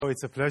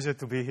It's a pleasure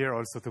to be here,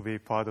 also to be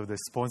part of the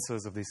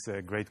sponsors of this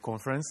great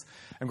conference.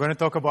 I'm going to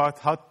talk about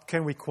how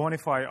can we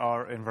quantify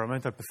our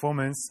environmental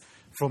performance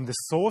from the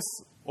source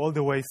all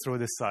the way through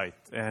the site.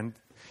 And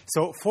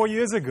so 4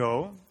 years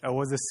ago, I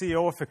was the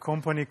CEO of a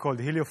company called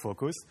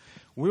Heliofocus.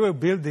 We were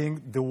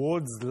building the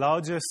world's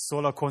largest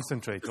solar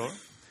concentrator.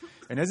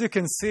 And as you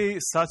can see,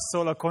 such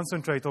solar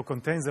concentrator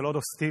contains a lot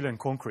of steel and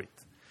concrete.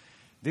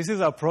 This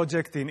is our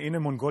project in Inner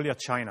Mongolia,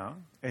 China.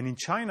 And in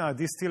China,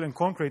 this steel and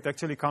concrete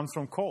actually comes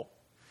from coal.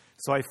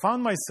 So I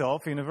found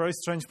myself in a very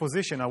strange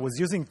position. I was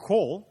using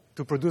coal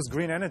to produce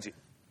green energy.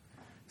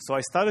 So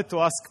I started to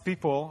ask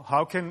people,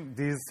 how can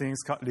these things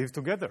live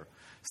together?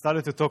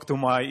 Started to talk to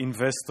my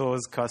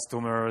investors,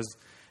 customers,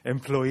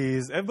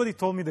 employees. Everybody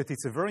told me that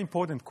it's a very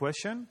important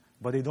question,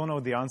 but they don't know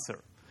the answer.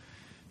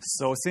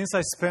 So since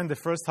I spent the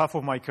first half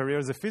of my career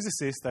as a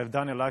physicist, I've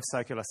done a life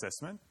cycle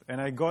assessment,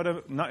 and I got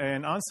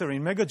an answer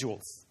in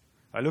megajoules.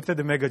 I looked at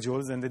the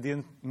megajoules, and they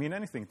didn't mean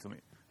anything to me.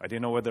 I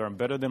didn't know whether I'm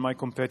better than my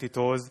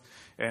competitors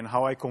and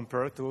how I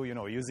compare to,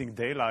 using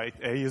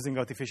using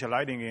artificial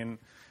lighting in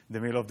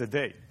the middle of the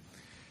day.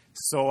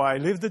 So I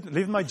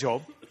lived my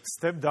job,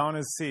 stepped down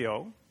as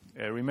CEO,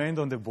 remained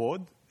on the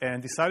board,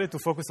 and decided to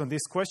focus on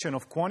this question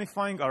of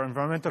quantifying our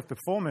environmental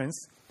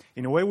performance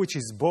in a way which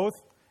is both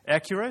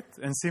accurate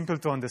and simple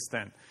to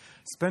understand.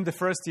 Spent the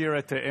first year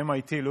at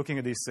MIT looking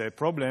at this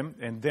problem,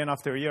 and then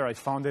after a year I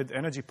founded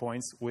Energy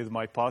Points with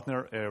my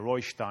partner Roy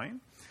Stein.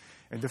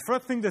 And the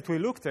first thing that we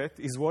looked at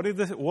is what is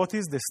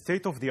the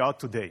state of the art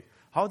today?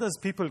 How does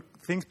people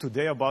think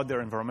today about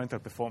their environmental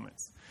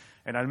performance?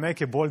 And I'll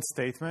make a bold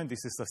statement.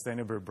 This is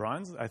Sustainable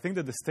Brands. I think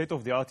that the state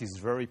of the art is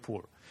very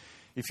poor.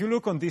 If you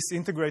look on this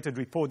integrated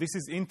report, this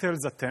is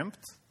Intel's attempt,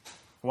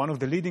 one of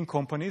the leading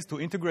companies, to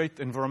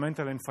integrate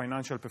environmental and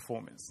financial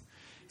performance.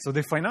 So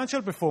the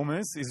financial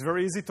performance is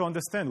very easy to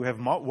understand. We have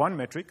one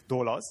metric,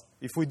 dollars.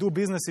 If we do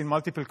business in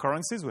multiple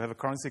currencies, we have a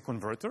currency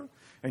converter.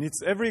 And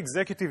every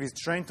executive is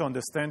trained to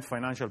understand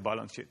financial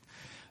balance sheet.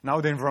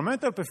 Now, the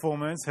environmental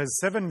performance has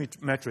 7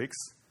 metrics.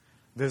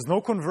 There's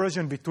no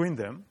conversion between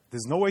them.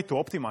 There's no way to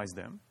optimize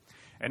them.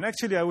 And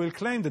actually, I will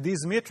claim that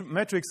these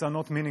metrics are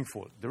not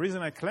meaningful. The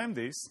reason I claim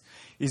this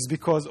is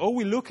because all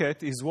we look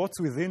at is what's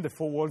within the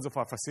 4 walls of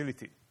our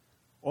facility.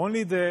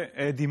 Only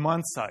the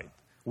demand side.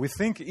 We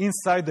think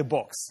inside the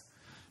box,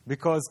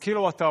 because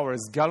kilowatt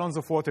hours, gallons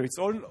of water, it's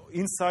all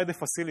inside the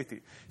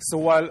facility. So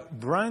while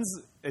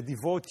brands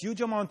devote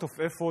huge amount of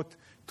effort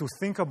to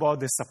think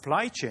about the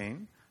supply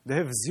chain, they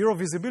have zero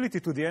visibility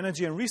to the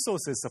energy and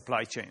resources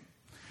supply chain.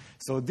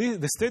 So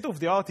the state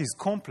of the art is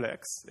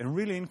complex and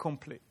really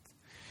incomplete.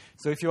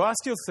 So if you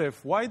ask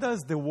yourself, why does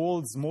the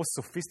world's most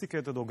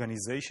sophisticated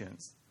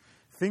organizations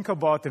think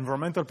about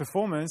environmental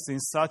performance in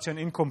such an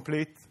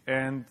incomplete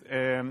and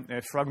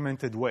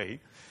fragmented way?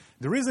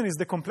 The reason is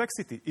the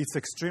complexity. It's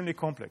extremely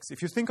complex.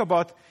 If you think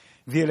about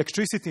the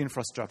electricity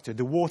infrastructure,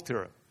 the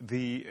water,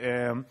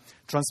 the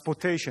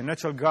transportation,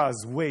 natural gas,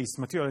 waste,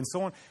 material, and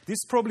so on, this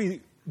is probably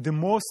the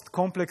most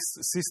complex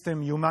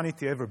system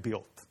humanity ever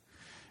built.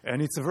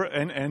 And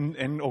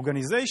and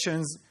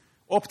organizations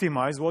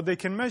optimize what they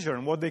can measure.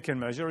 And what they can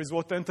measure is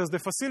what enters the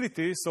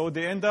facility, so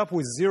they end up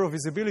with zero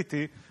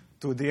visibility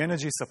to the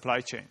energy supply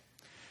chain.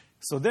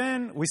 So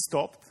then we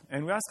stopped,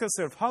 and we asked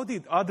ourselves, how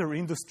did other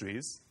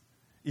industries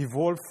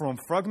evolve from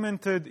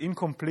fragmented,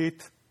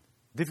 incomplete,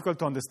 difficult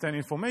to understand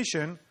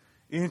information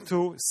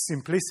into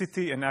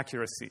simplicity and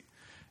accuracy?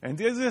 And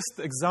the easiest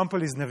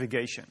example is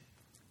navigation.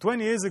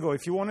 20 years ago,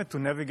 if you wanted to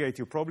navigate,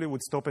 you probably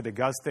would stop at a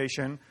gas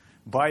station,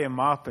 buy a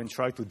map, and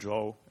try to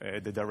draw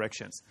the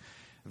directions.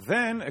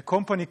 Then a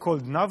company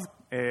called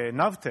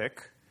Navteq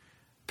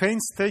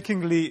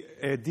painstakingly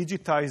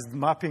digitized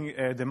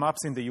the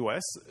maps in the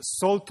US,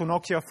 sold to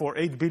Nokia for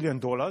 $8 billion,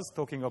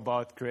 talking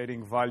about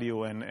creating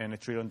value and a $1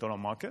 trillion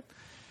market,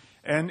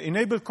 and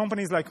enabled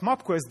companies like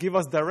MapQuest give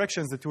us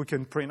directions that we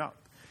can print out.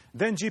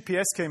 Then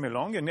GPS came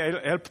along and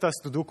helped us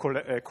to do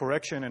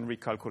correction and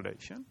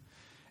recalculation.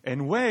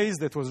 And Waze,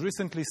 that was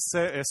recently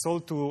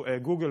sold to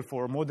Google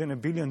for more than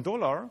 $1 billion,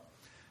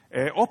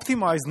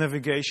 optimized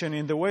navigation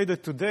in the way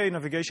that today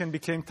navigation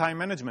became time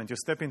management. You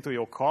step into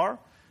your car,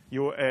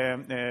 you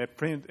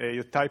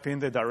type in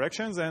the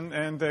directions,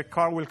 and the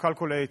car will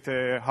calculate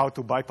how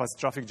to bypass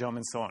traffic jam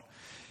and so on.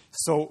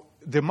 So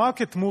the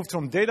market moved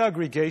from data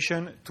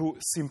aggregation to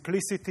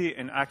simplicity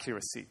and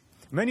accuracy.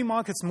 Many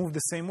markets move the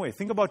same way.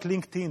 Think about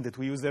LinkedIn that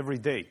we use every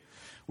day.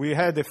 We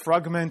had a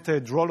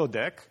fragmented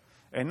Rolodex,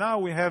 and now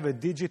we have a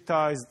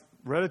digitized,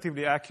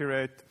 relatively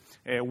accurate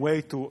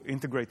way to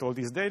integrate all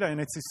this data, and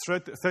it's a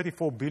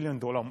 $34 billion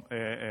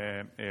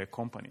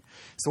company.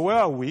 So where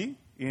are we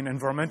in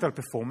environmental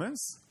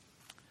performance?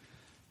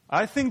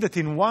 I think that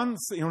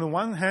on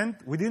one hand,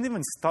 we didn't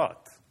even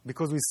start,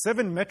 because with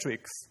 7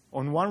 metrics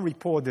on one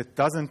report that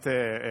doesn't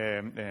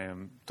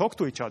talk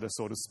to each other,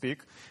 so to speak,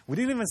 we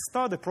didn't even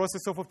start the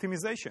process of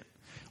optimization.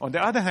 On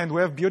the other hand,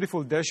 we have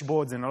beautiful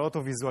dashboards and a lot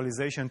of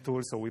visualization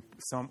tools, so we're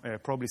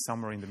probably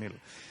somewhere in the middle.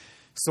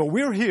 So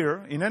we're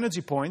here in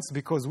Energy Points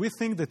because we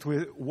think that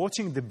we're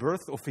watching the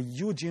birth of a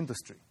huge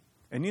industry.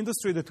 an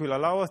industry that will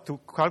allow us to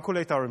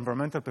calculate our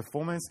environmental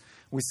performance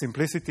with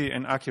simplicity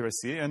and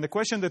accuracy. And the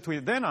question that we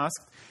then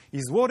asked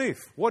is, what if?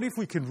 What if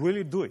we could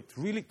really do it,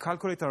 really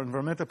calculate our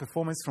environmental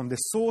performance from the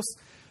source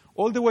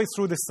all the way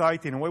through the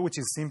site in a way which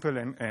is simple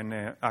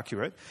and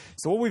accurate?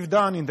 So what we've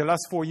done in the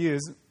last 4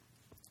 years,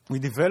 we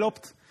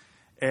developed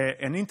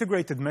an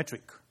integrated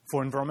metric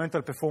for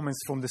environmental performance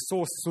from the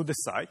source to the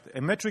site,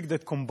 a metric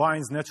that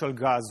combines natural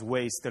gas,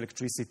 waste,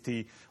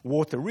 electricity,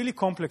 water, really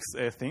complex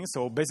things.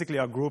 So basically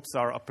our groups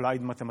are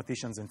applied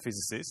mathematicians and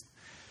physicists.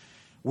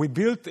 We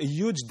built a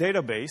huge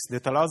database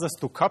that allows us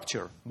to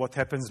capture what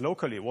happens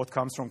locally, what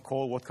comes from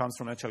coal, what comes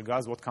from natural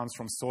gas, what comes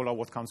from solar,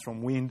 what comes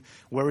from wind,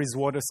 where is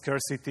water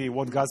scarcity,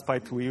 what gas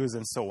pipe we use,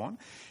 and so on.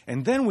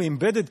 And then we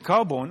embedded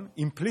carbon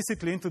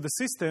implicitly into the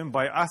system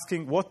by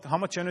asking how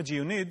much energy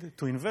you need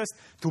to invest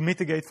to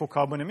mitigate for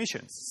carbon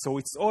emissions. So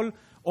it's all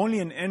only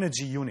an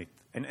energy unit.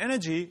 And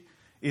energy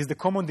is the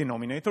common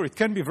denominator. It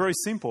can be very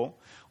simple,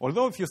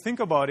 although if you think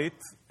about it,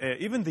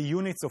 even the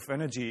units of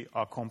energy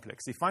are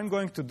complex. If I'm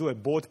going to do a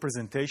board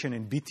presentation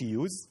in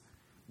BTUs,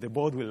 the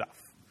board will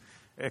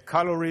laugh.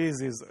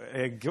 Calories is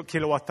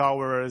kilowatt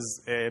hours,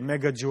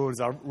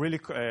 megajoules are really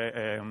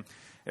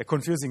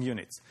confusing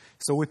units.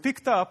 So we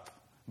picked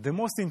up the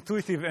most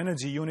intuitive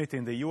energy unit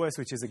in the US,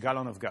 which is a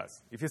gallon of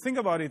gas. If you think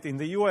about it, in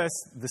the US,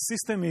 the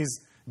system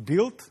is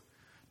built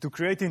to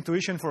create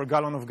intuition for a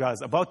gallon of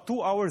gas. About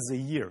 2 hours a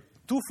year,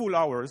 2 full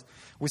hours,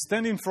 we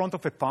stand in front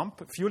of a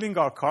pump, fueling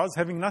our cars,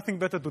 having nothing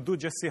better to do,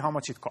 just see how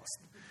much it costs.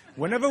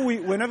 Whenever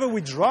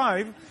we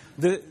drive,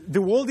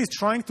 the world is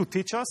trying to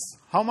teach us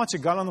how much a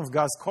gallon of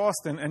gas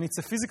costs, and it's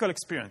a physical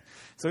experience.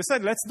 So we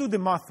said, let's do the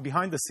math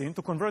behind the scene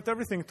to convert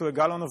everything to a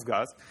gallon of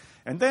gas,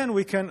 and then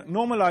we can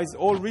normalize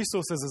all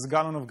resources as a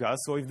gallon of gas.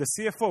 So if the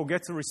CFO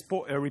gets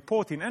a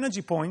report in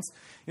energy points,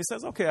 he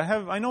says, okay,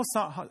 I know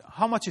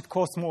how much it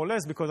costs more or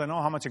less because I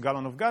know how much a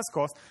gallon of gas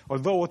costs,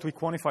 although what we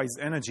quantify is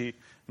energy,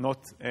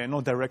 not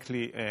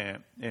directly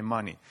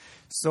money.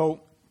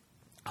 So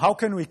how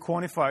can we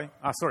quantify?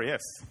 Sorry,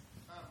 yes?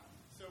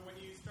 So when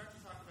you start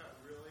to talk about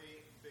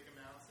really big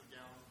amounts of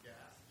gallons of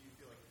gas, do you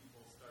feel like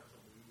people start to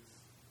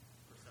lose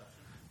perception?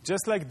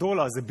 Just like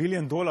dollars, $1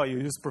 billion, you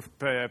use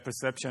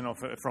perception of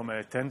from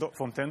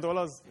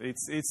 $10.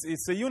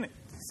 It's a unit.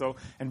 So,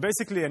 and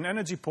basically an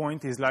energy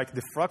point is like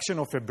the fraction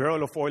of a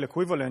barrel of oil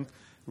equivalent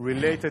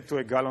related to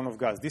a gallon of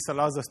gas. This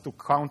allows us to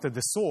count at the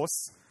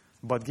source,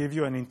 but give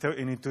you an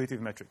intuitive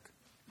metric.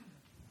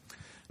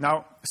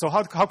 Now, so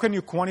how can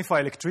you quantify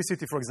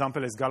electricity, for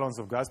example, as gallons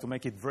of gas to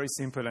make it very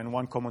simple and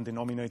one common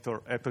denominator,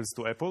 apples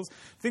to apples?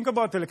 Think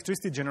about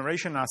electricity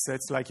generation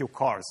assets like your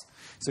cars.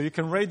 So you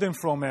can rate them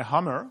from a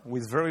Hummer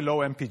with very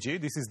low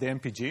MPG, this is the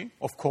MPG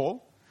of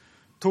coal,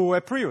 to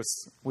a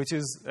Prius, which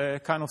is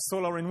kind of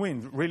solar and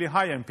wind, really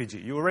high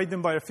MPG. You rate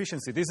them by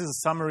efficiency. This is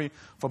a summary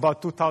of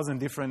about 2,000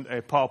 different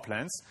power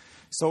plants.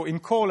 So in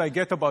coal, I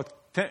get about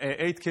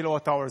 8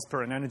 kilowatt hours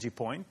per an energy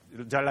point,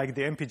 like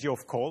the MPG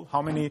of coal.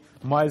 How many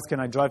miles can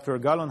I drive per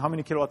gallon? How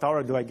many kilowatt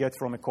hours do I get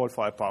from a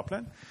coal-fired power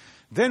plant?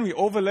 Then we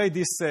overlay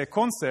this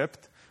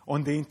concept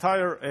on the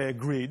entire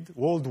grid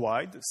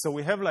worldwide. So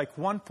we have like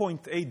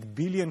 1.8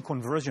 billion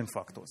conversion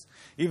factors.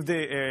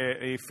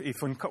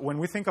 When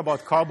we think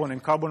about carbon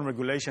and carbon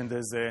regulation,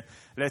 there's,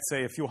 let's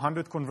say, a few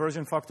hundred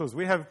conversion factors.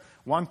 We have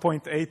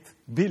 1.8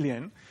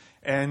 billion,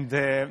 and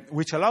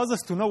which allows us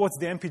to know what's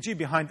the MPG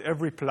behind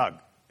every plug.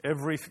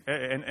 Every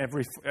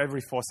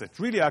faucet.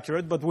 Really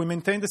accurate, but we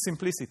maintain the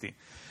simplicity.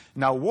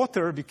 Now,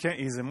 water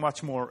is a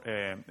much more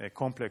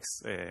complex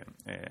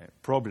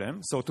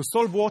problem. So to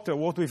solve water,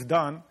 what we've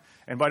done,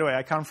 and by the way,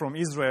 I come from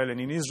Israel,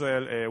 and in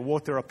Israel,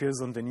 water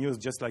appears on the news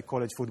just like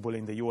college football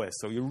in the US.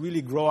 So you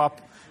really grow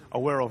up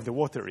aware of the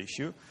water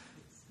issue.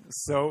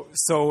 So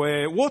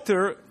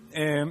water,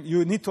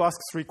 you need to ask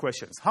 3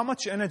 questions. How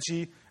much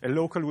energy a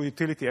local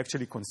utility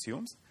actually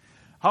consumes?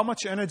 How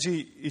much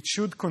energy it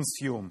should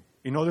consume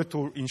in order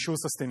to ensure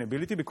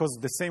sustainability, because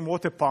the same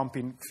water pump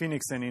in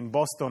Phoenix and in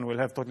Boston will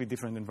have totally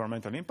different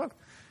environmental impact.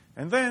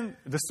 And then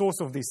the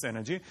source of this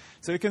energy.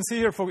 So you can see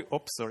here, for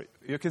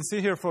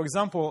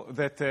example,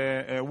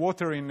 that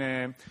water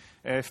in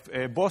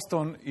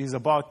Boston is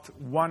about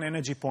 1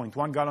 energy point,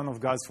 1 gallon of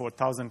gas for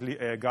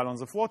 1,000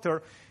 gallons of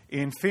water.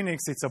 In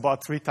Phoenix, it's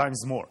about 3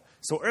 times more.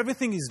 So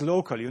everything is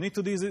local. You need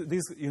to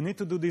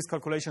do these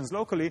calculations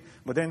locally,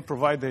 but then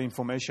provide the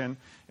information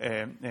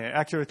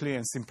accurately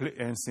and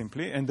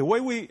simply. And the way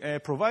we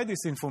provide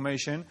this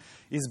information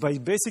is by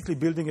basically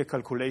building a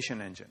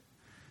calculation engine.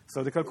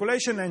 So the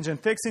calculation engine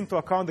takes into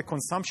account the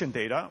consumption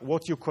data,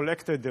 what you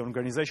collected, the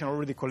organization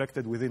already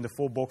collected within the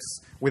 4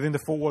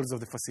 walls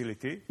of the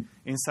facility,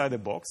 inside the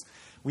box.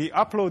 We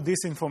upload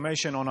this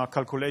information on our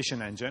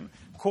calculation engine,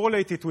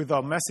 correlate it with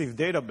our massive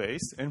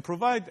database, and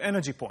provide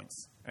energy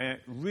points,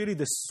 really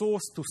the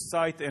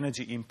source-to-site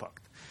energy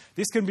impact.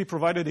 This can be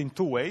provided in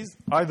 2 ways,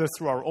 either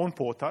through our own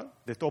portal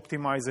that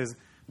optimizes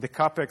the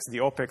CapEx, the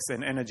OpEx,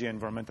 and energy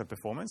environmental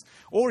performance.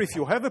 Or if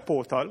you have a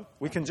portal,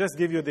 we can just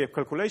give you the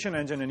calculation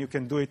engine, and you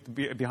can do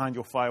it behind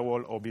your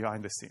firewall or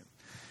behind the scene.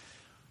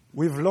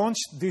 We've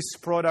launched this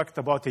product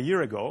about a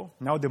year ago.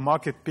 Now the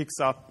market picks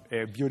up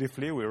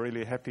beautifully. We're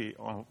really happy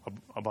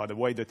about the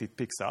way that it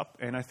picks up.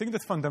 And I think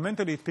that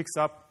fundamentally it picks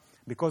up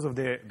because of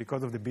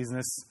the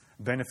business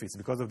benefits,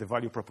 because of the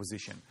value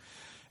proposition.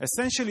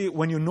 Essentially,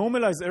 when you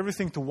normalize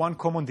everything to one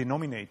common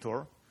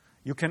denominator,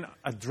 you can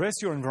address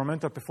your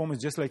environmental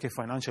performance just like a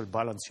financial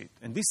balance sheet.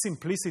 And this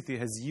simplicity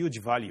has huge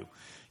value.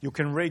 You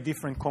can rate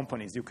different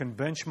companies. You can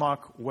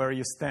benchmark where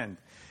you stand.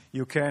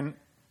 You can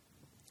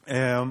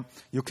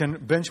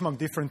benchmark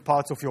different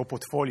parts of your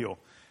portfolio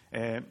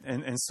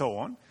and so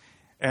on.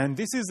 And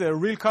this is a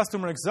real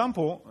customer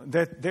example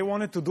that they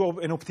wanted to do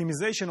an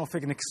optimization of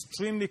an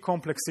extremely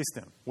complex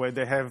system where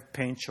they have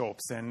paint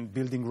shops and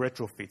building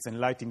retrofits and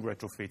lighting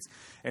retrofits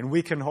and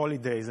weekend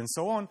holidays and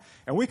so on.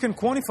 And we can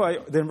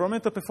quantify the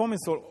environmental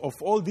performance of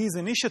all these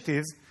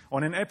initiatives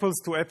on an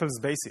apples-to-apples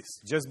basis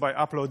just by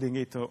uploading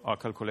it to our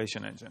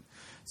calculation engine.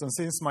 So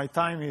since my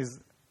time is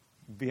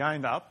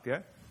behind up, yeah?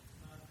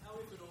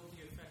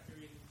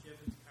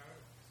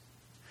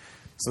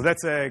 So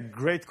that's a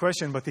great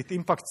question, but it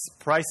impacts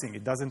pricing.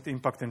 It doesn't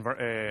impact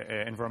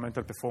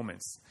environmental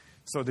performance.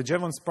 So the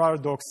Jevons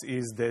paradox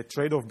is the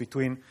trade-off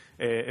between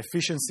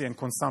efficiency and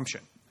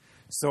consumption.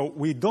 So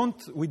we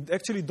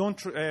actually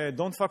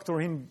don't factor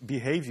in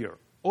behavior.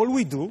 All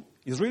we do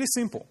is really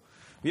simple.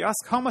 We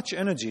ask how much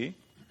energy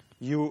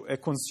you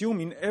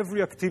consume in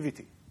every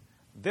activity.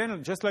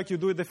 Then, just like you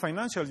do the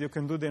financials, you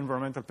can do the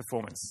environmental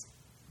performance.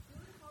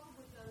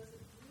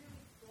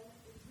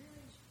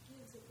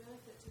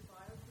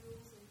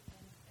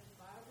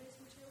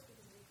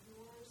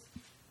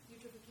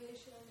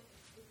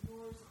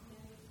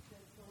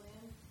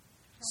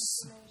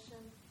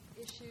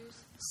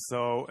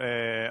 So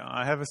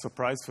I have a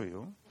surprise for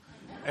you.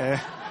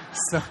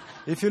 So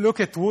if you look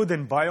at wood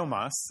and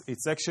biomass,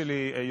 it's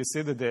actually, you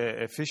see that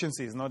the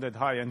efficiency is not that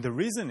high. And the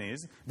reason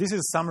is, this is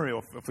a summary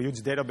of a huge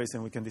database,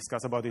 and we can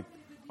discuss about it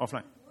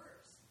offline.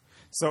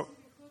 So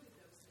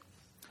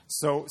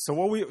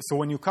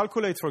when you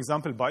calculate, for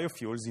example,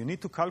 biofuels, you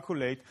need to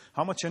calculate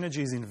how much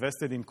energy is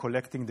invested in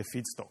collecting the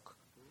feedstock.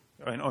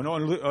 And on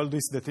all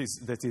this that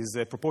is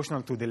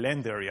proportional to the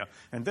land area.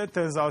 And that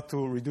turns out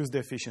to reduce the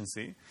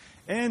efficiency.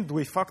 And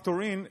we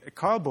factor in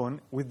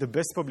carbon with the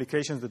best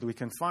publications that we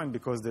can find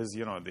because there's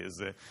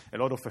a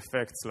lot of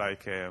effects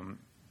like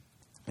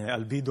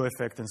albedo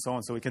effect and so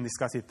on. So we can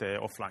discuss it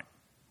offline.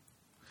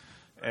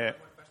 One more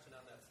question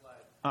on that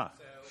slide.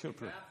 So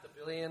if you map the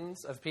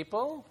billions of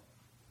people,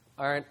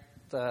 aren't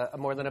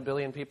more than 1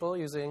 billion people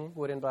using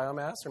wood and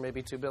biomass, or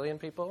maybe 2 billion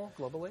people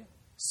globally?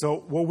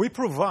 So what we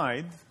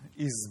provide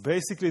is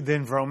basically the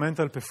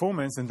environmental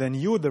performance, and then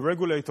you, the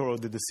regulator or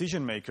the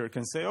decision maker,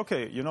 can say,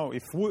 okay,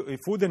 if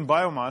wood and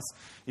biomass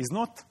is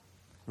not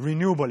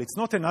renewable, it's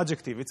not an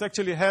adjective, it's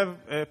actually have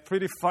a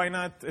pretty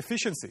finite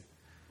efficiency.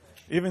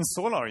 Even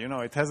solar,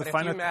 it has a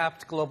finite. If you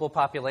mapped global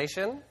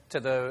population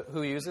to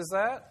who uses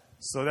that?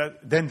 So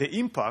that then the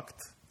impact,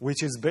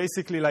 which is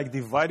basically like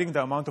dividing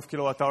the amount of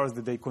kilowatt hours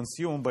that they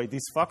consume by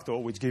this factor,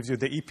 which gives you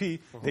the EP,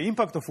 the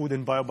impact of wood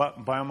and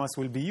biomass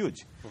will be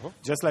huge.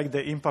 Just like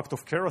the impact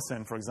of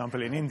kerosene, for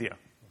example, in India.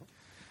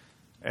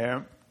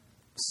 To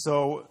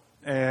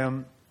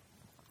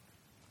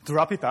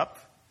wrap it up,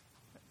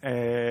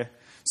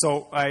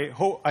 so I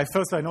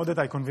know that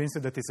I convinced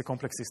you that it's a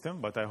complex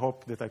system, but I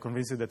hope that I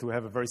convinced you that we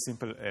have a very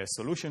simple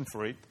solution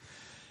for it.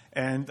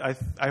 And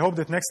I hope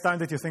that next time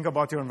that you think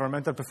about your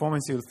environmental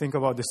performance, you'll think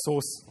about the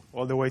source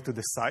all the way to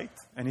the site.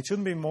 And it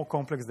shouldn't be more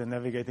complex than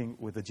navigating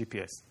with the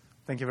GPS.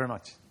 Thank you very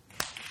much.